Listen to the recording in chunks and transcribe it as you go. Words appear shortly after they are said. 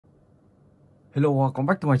Hello, welcome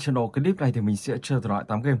back to my channel. Clip này thì mình sẽ chơi thử lại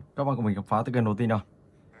 8 game. Các bạn của mình khám phá tới game đầu tiên nào.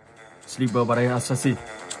 Sleeper vào đây Assassin.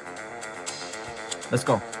 Let's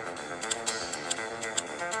go.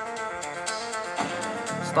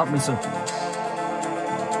 Start mission.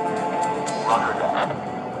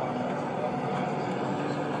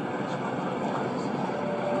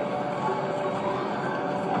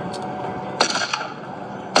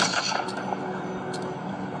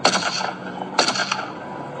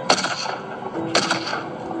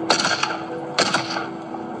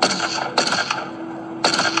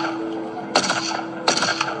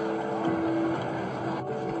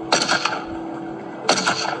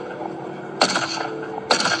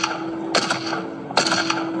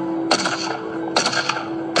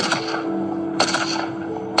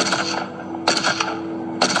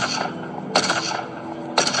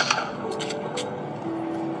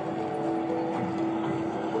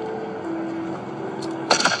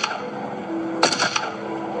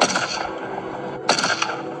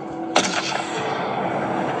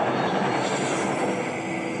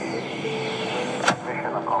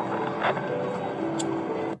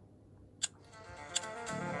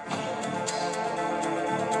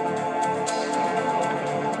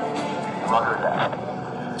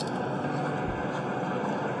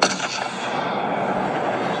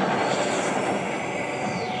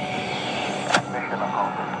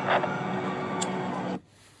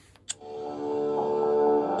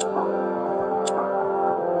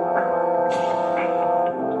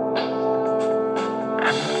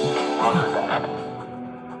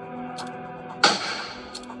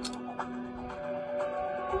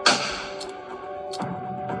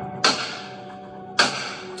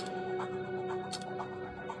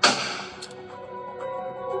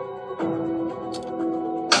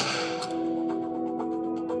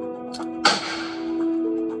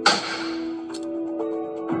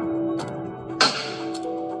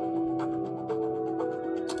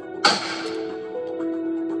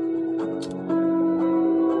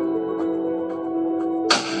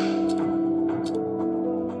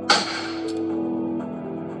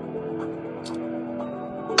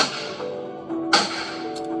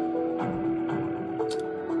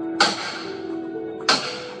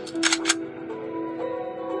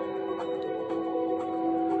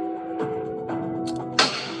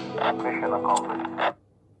 Mission accomplished.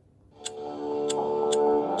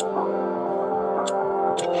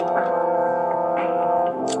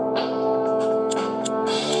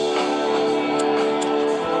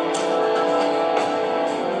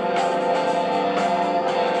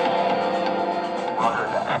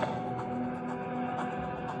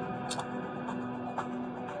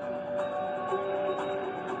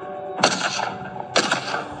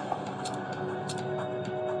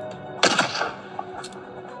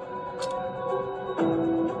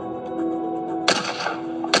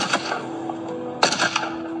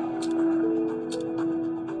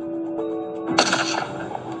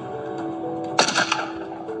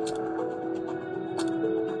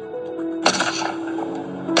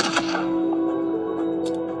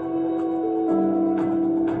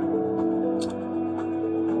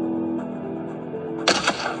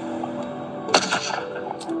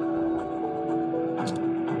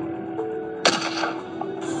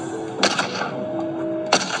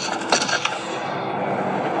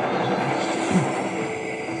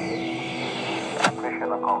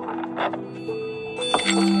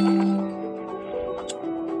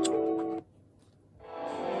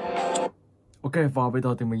 Ok, và bây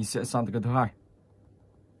giờ thì mình sẽ sang tới cái thứ hai.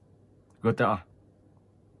 GTA.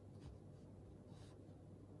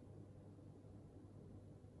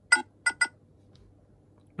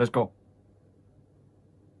 Let's go.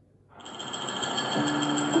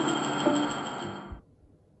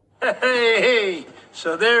 Hey,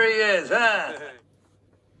 so there he is, huh?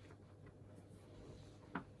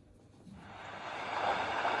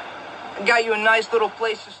 I got you a nice little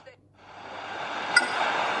place to stay.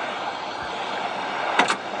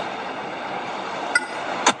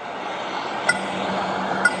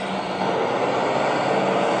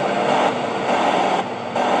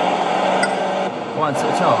 Các bạn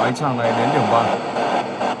sẽ chở anh chàng này đến điểm vàng.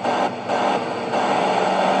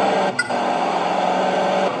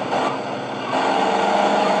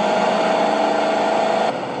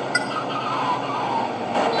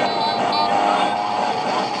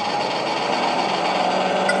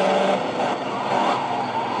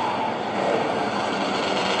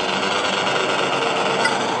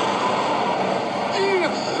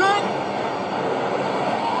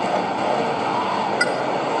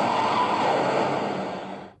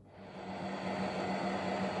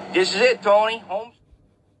 This is it, Tony. Home.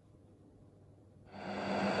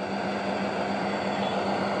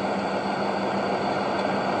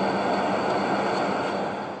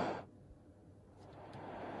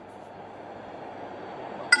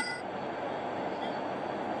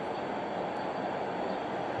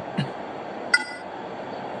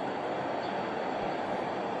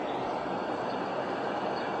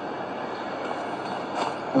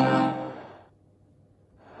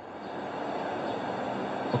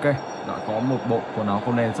 một bộ quần áo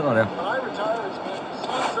con nền rất là đẹp.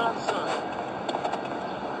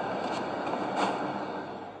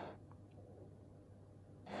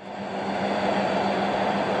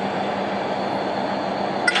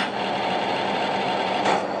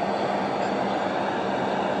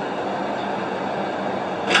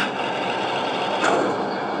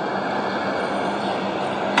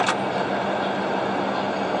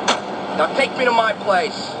 Now take me to my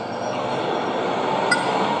place.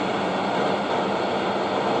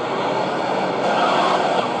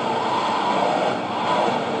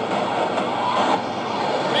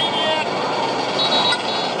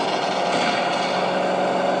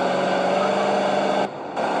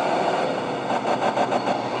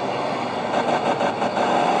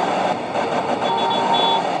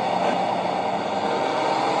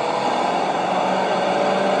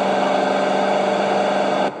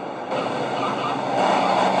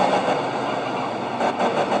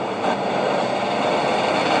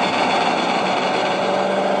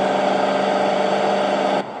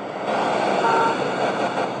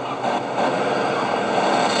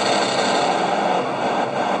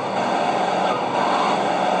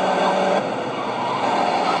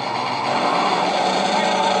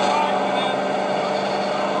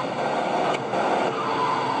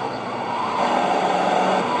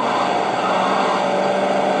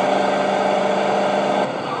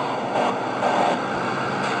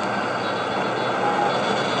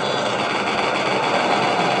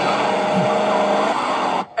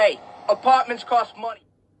 Apartments cost money.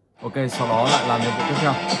 Ok, sau đó lại làm nhiệm vụ tiếp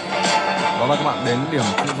theo. Đó là các bạn đến điểm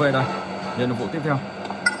chữ V đây, nhận nhiệm vụ tiếp theo.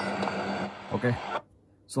 Ok.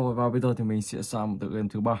 Rồi và bây giờ thì mình sẽ sang một tựa game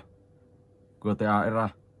thứ 3, GTA Era.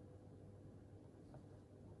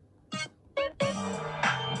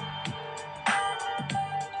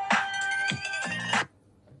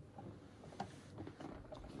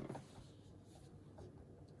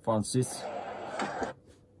 Francis.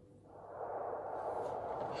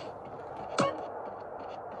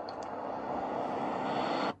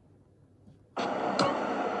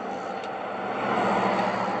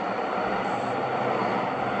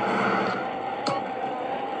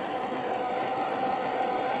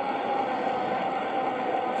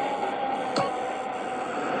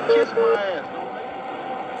 Kiss my ass,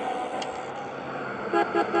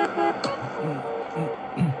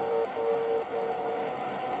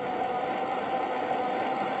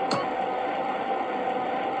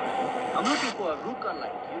 I'm looking for a Ruka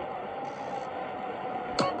like you.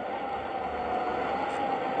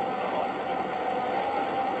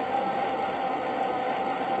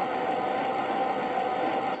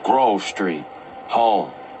 Grove Street,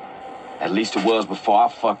 home. At least it was before I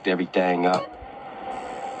fucked everything up.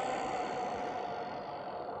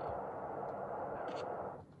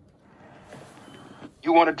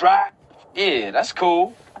 You wanna drive? Yeah, that's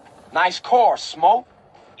cool. Nice car, Smoke.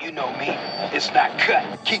 You know me. It's not cut.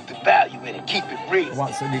 Keep the value in it. Keep it real. Các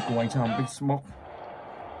bạn sẽ đi cùng anh chàng Big Smoke.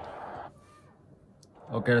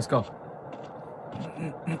 Ok, let's go.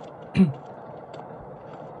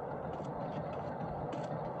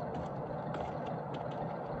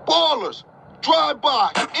 Ballers!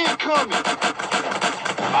 Drive-by! Incoming!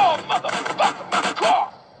 Oh, motherfucker, my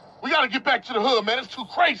car! We gotta get back to the hood, man. It's too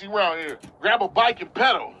crazy around here. Grab a bike and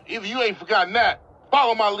pedal. Either you ain't forgotten that.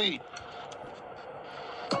 Follow my lead.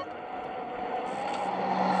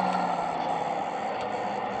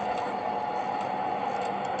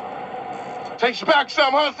 Takes you back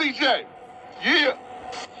some, huh, CJ? Yeah.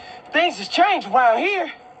 Things has changed around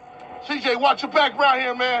here. CJ, watch your back around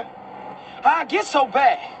here, man. How'd it get so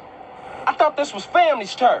bad? I thought this was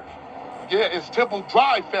family's turf. Yeah, it's Temple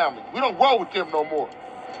Drive family. We don't roll with them no more.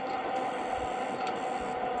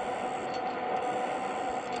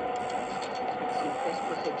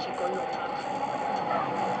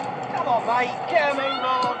 Come on, mate. Get him in,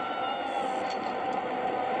 Lord.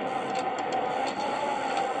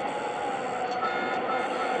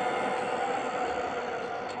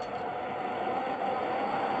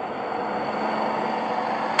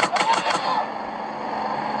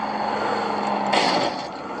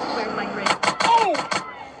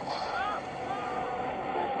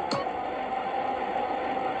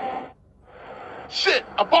 Shit,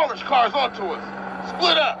 a baller's car's onto us.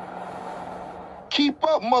 Split up. Keep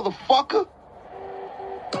up, motherfucker.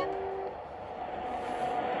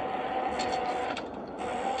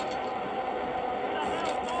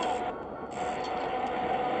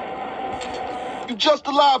 You just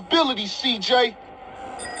a liability, CJ.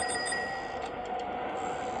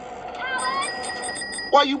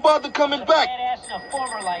 Why you bother coming back? Badass in a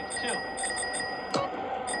former life, too.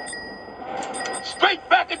 Straight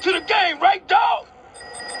back into the game, right, dog?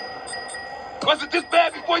 Was it this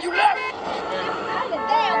bad before you left? The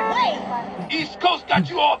damn way. East Coast got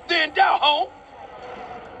you all thinned out, home.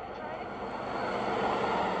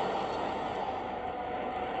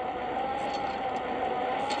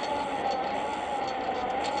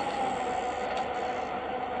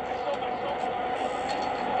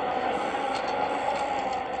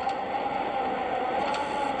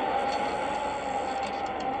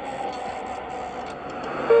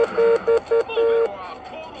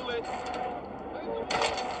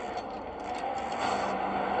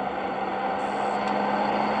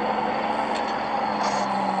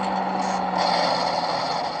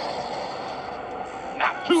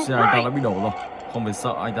 Xe anh ta đã bị đổ rồi, không phải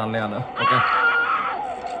sợ anh ta leo nữa. Ok.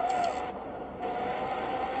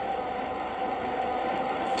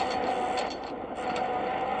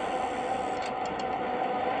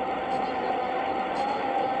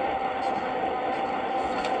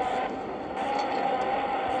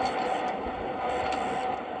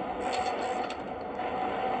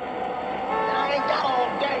 I ain't got all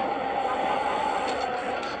day.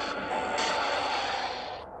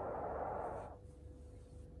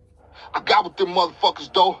 I got with them motherfuckers,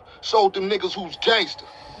 though. Showed them niggas who's gangster.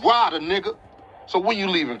 Wider, nigga. So when you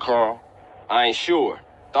leaving, Carl? I ain't sure.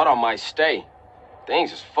 Thought I might stay.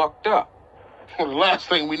 Things is fucked up. Well, the last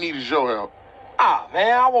thing we need is your help. Ah,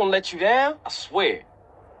 man, I won't let you down. I swear.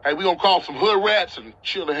 Hey, we gonna call some hood rats and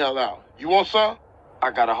chill the hell out. You want some?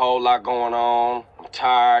 I got a whole lot going on. I'm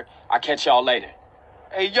tired. I'll catch y'all later.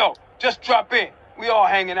 Hey, yo, just drop in. We all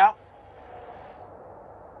hanging out.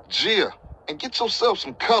 Gia, and get yourself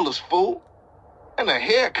some colors, fool. And a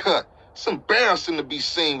haircut. It's embarrassing to be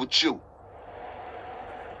seen with you.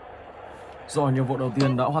 Rồi, nhiệm vụ đầu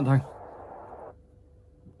tiên đã hoàn thành.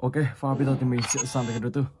 Ok, và bây giờ thì mình sẽ sang tới cái thứ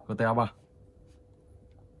tư, GTA 3.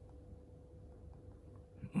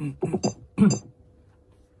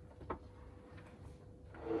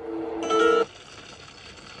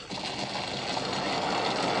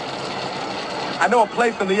 I know a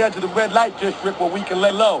place on the edge of the red light district where we can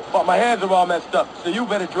lay low, but my hands are all messed up, so you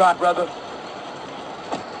better drive, brother.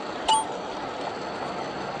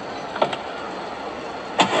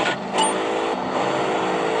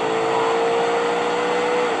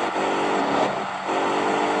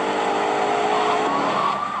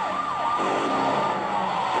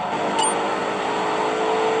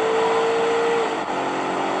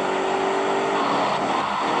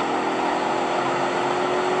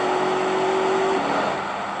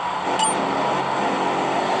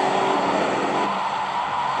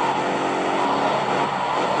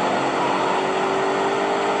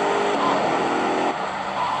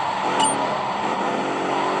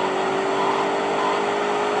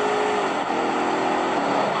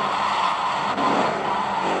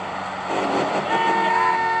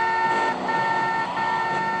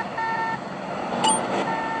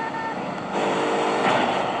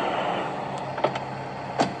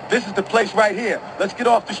 This is the place right here. Let's get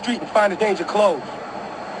off the street and find a change of clothes.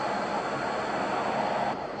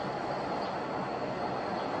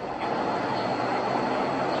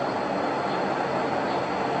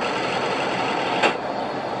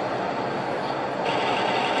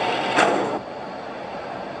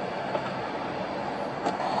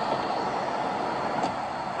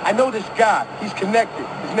 I know this guy. He's connected.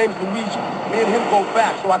 His name's Luigi. Me and him go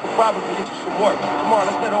back, so I could probably get you some work. Come on,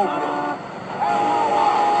 let's head over there.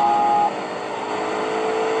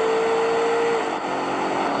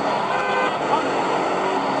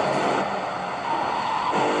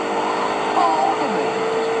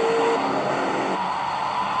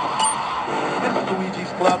 This is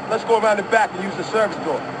Luigi's club. Let's go around the back and use the service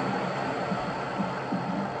door.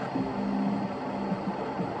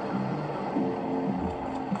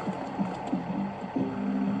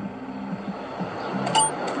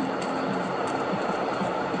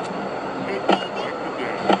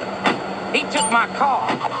 He took my car.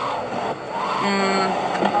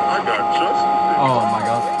 I got just. Oh my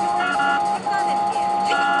god.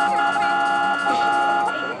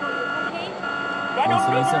 Mình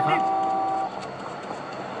sẽ lấy xe khác.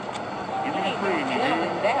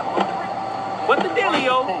 What the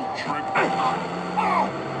dealio?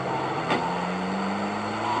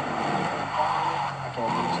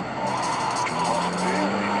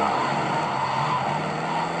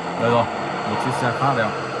 Đây rồi, một chiếc xe khác đây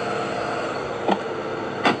ạ.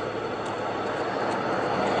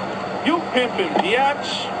 You pimpin',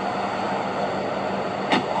 biatch.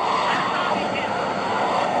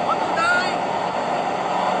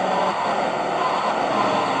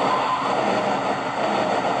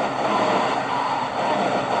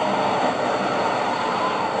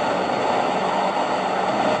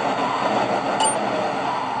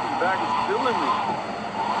 Bag is still in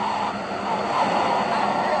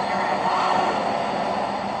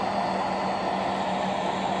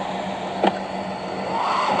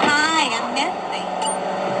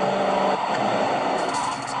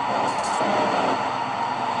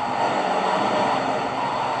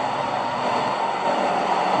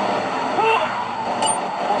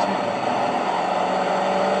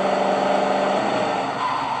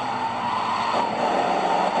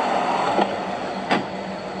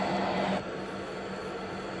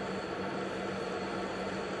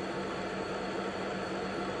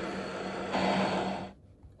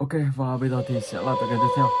Ok, và bây giờ thì sẽ là tựa game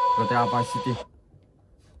tiếp theo, GTA Vice City.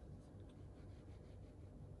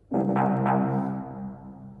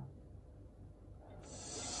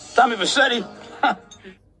 Tommy Vercetti?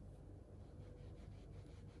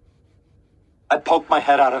 I poked my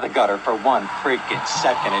head out of the gutter for 1 freaking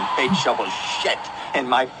second and fate shovels shit in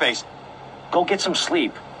my face. Go get some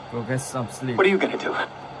sleep. Go get some sleep. What are you gonna do?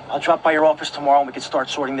 I'll drop by your office tomorrow and we can start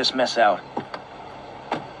sorting this mess out.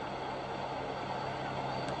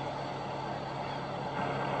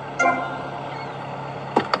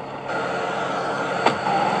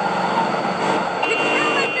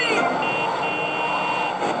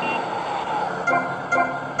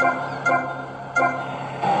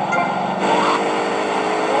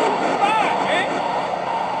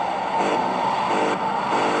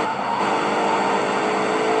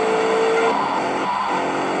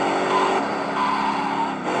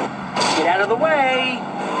 Get out of the way!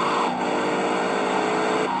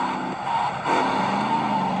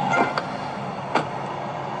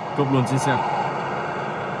 Cướp luôn chiếc xe.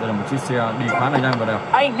 Đây là một chiếc xe đi khá là nhanh và đẹp.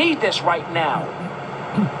 I need this right now.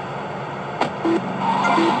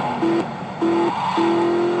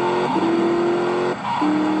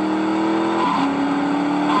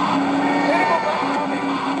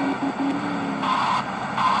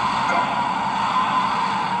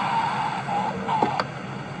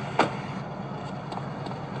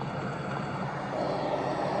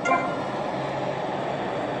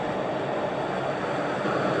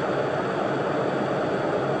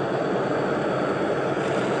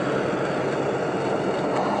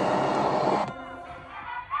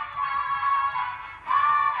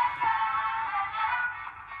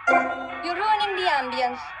 You're ruining the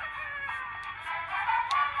ambience.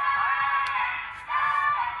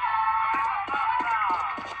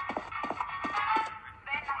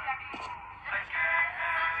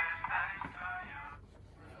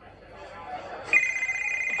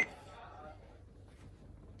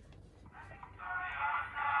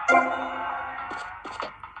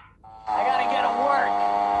 I gotta get to work.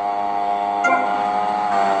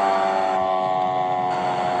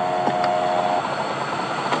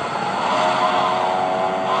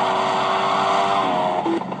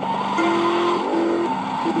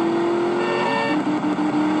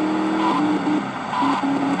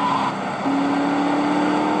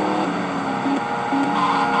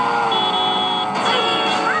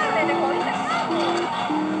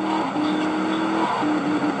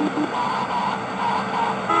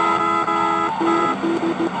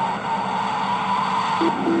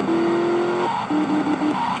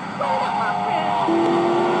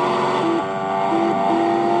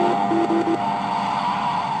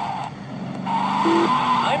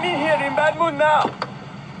 I'm in here in bad mood now.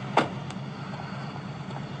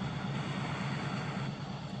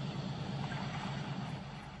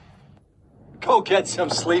 Go get some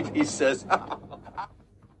sleep, he says.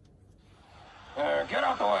 Get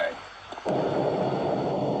out the way.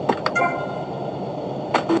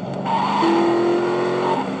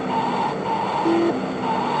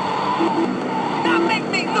 Don't make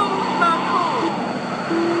me lose my cool.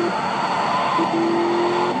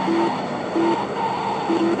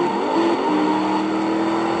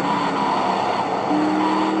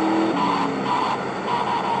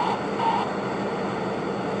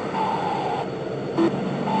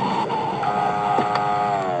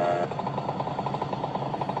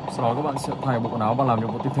 Sau đó các bạn sẽ thay bộ quần áo và làm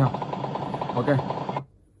nhiệm vụ tiếp theo. Ok.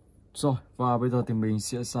 Rồi, và bây giờ thì mình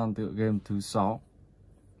sẽ sang tựa game thứ 6.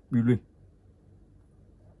 Billy.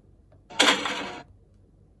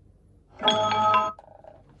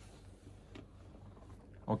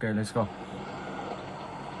 Ok, let's go.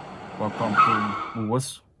 Welcome to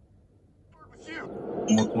Woolworths.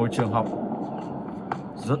 Một ngôi trường học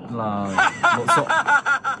rất là lộn xộn.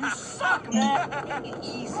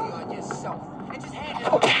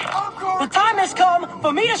 The time has come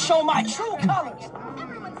for me to show my true colors.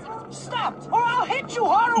 Stop, or I'll hit you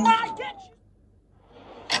harder when I get you.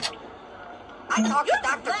 I talked to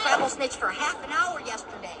Dr. Crabblesnitch for half an hour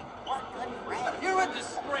yesterday. You're a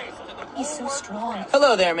disgrace to the He's so strong.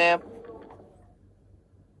 Hello there, ma'am.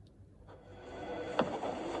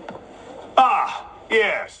 Ah,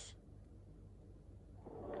 yes.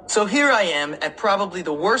 So here I am at probably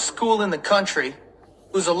the worst school in the country,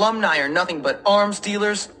 whose alumni are nothing but arms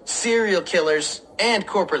dealers, serial killers, and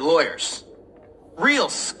corporate lawyers. Real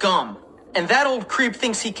scum. And that old creep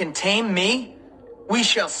thinks he can tame me? We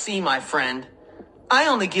shall see, my friend. I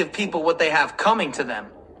only give people what they have coming to them.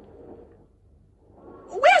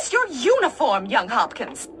 Where's your uniform, young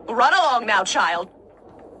Hopkins? Run along now, child.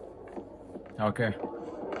 Okay.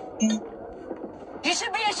 You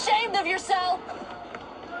should be ashamed of yourself.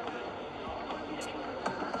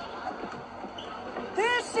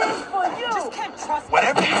 This is for you. Just can't trust me.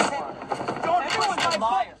 Whatever you say. Don't trust a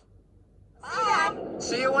liar.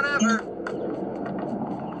 See you whenever.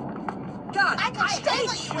 God, I can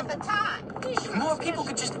strangle you with the time. if more people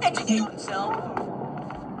could just educate themselves.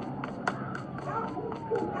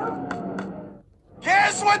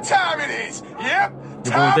 Guess what time it is? Yep.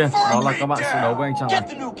 Nhiệm vụ đầu tiên Time for đó a là các bạn sẽ đấu với anh chàng Get này.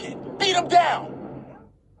 the new kid. Beat him down.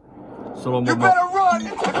 Solo You 1-1. better run.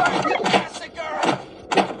 If I get that cigar.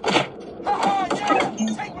 Ha-ha, yeah.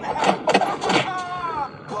 Take me to hell. Ha-ha.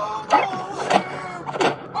 Boom, boom.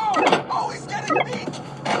 Oh, he's getting beat.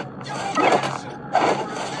 Give him a passion.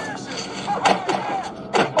 Ha-ha,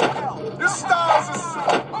 yeah. Your styles are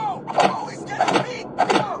sick. Oh, he's getting beat.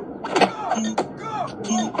 Go.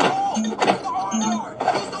 He's the all-star.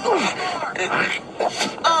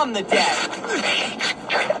 I'm the dad.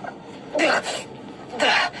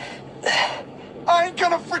 I ain't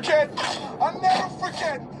gonna forget. I'll never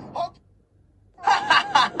forget.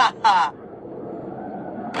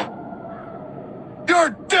 You're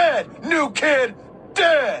dead, new kid.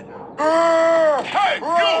 Dead. Hey,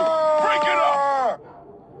 you! Break it up!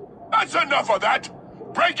 That's enough of that!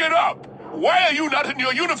 Break it up! Why are you not in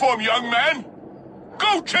your uniform, young man?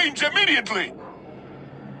 Go change immediately!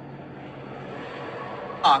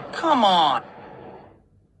 Aw, come on.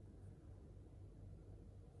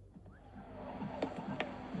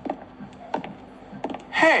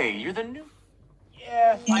 Hey, you're the new...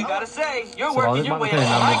 Yeah, I gotta say, you're Sau đó working các your bạn có way thể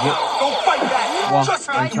làm up. một việc. Don't fight that. Wow, Just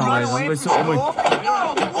anh chàng này giống với sự của mình.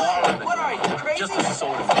 What are you, crazy? Just a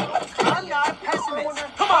soda. I'm not a pessimist.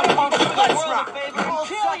 Come on, punk, let's rock.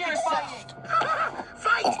 Kill yourself.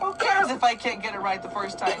 Fight! Who cares if I can't get it right the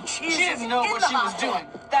first time? She didn't know what she was doing.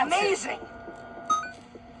 That's Amazing.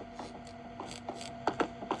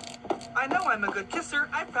 I know I'm a good kisser.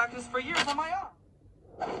 I've practiced for years on my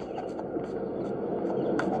own.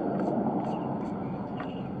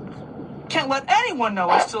 Can't let anyone know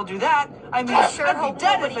I still do that. I mean, Sure I'd hope be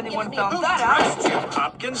dead nobody if anyone gives me found a that out.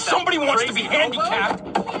 Hopkins. Somebody wants to be handicapped.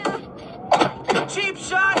 Cheap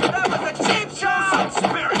shot! That was a cheap shot!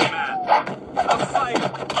 Spirit, man. A fight.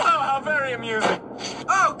 Oh, how very amusing.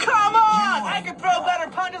 Oh, come on! I can throw better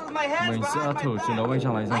punches with my hands Mình sẽ behind my thử chiến đấu back. với anh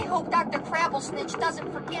chàng này I xem. hope Dr. Crabblesnitch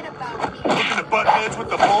doesn't forget about me. Looking to butt heads with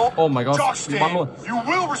the bull? Oh my god, Josh bị bắn Stan, luôn. you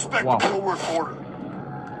will respect Wow. the bulwark order.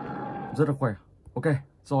 Rất là khỏe. Ok,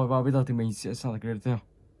 rồi và bây giờ thì mình sẽ sang cái tiếp theo.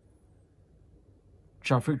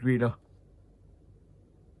 Traffic Reader.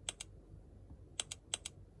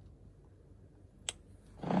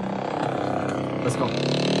 Let's go.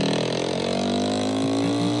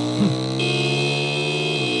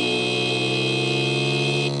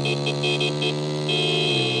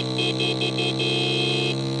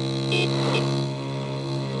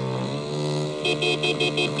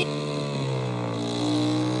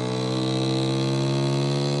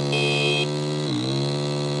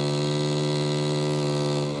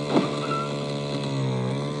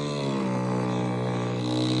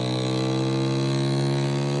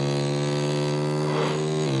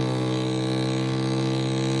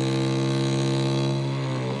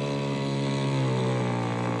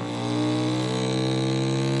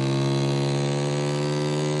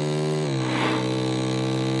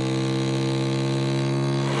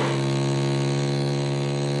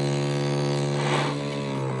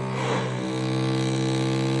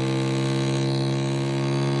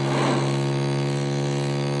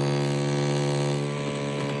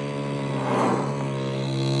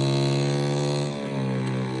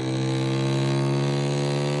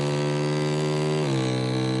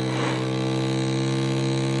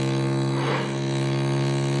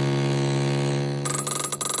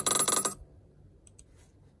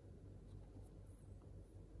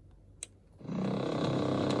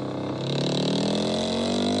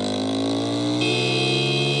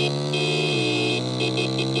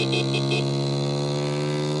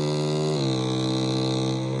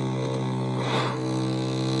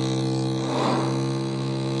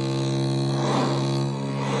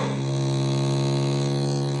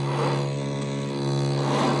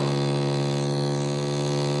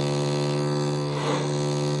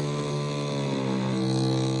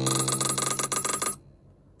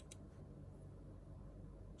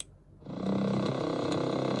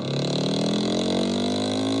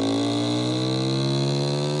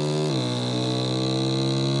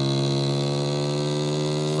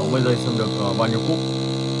 Bây giờ xem được bao nhiêu phút.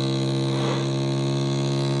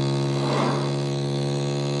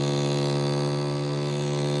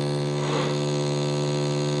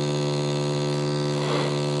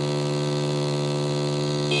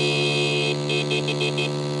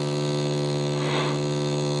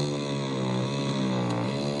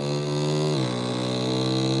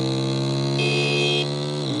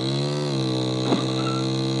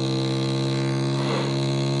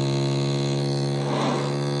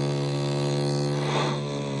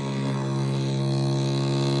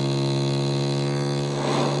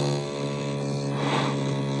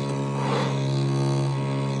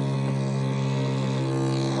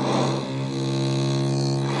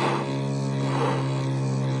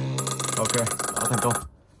 thành công.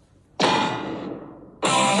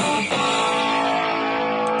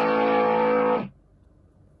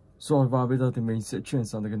 Rồi và bây giờ thì mình sẽ chuyển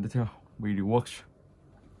sang tựa game tiếp theo, Works.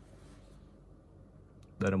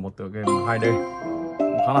 Đây là một tựa game 2D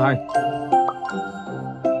khá là hay.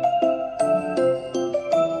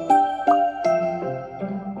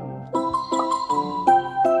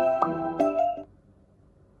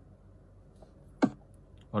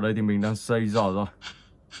 Ở đây thì mình đang xây giỏ rồi.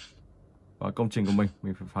 Và công trình của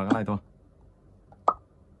mình phải phá cái này thôi.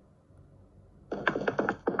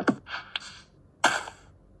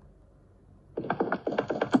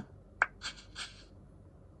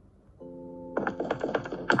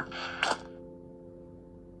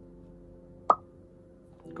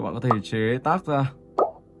 Các bạn có thể chế tác ra.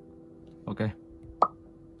 Ok.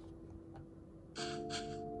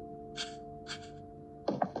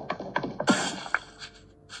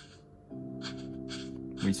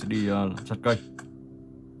 Mình sẽ đi chặt cây.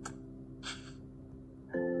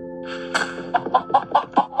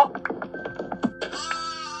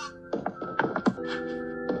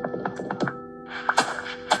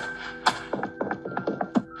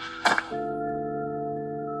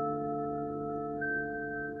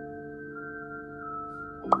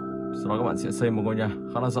 Sau đó các bạn sẽ xây một ngôi nhà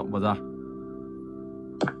khá là rộng và dài.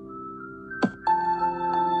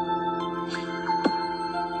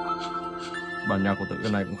 Bản nhạc của tựa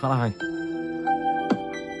game này cũng khá là hay.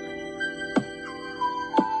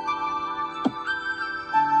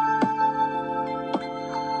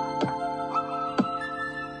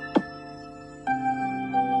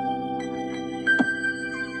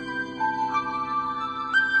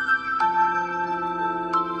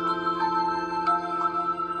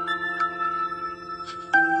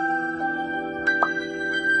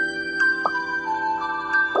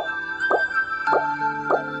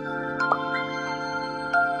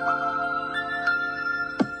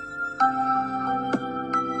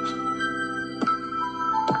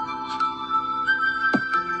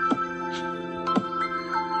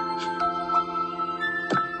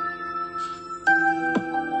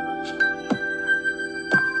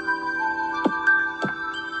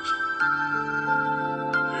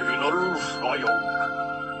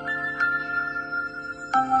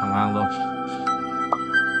 Thẳng hàng rồi.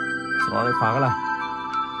 Sau đó lại phá cái này.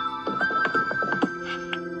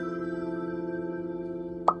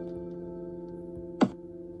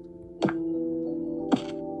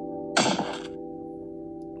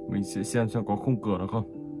 Mình sẽ xem có khung cửa nào không.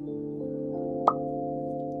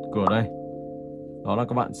 Cửa đây. Đó là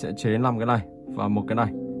các bạn sẽ chế 5 cái này và một cái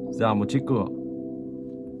này ra một chiếc cửa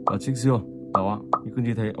và chiếc giường. Đó,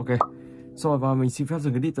 như thế. Ok. Rồi và mình xin phép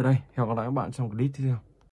dừng cái clip tại đây. Hẹn gặp lại các bạn trong clip tiếp theo.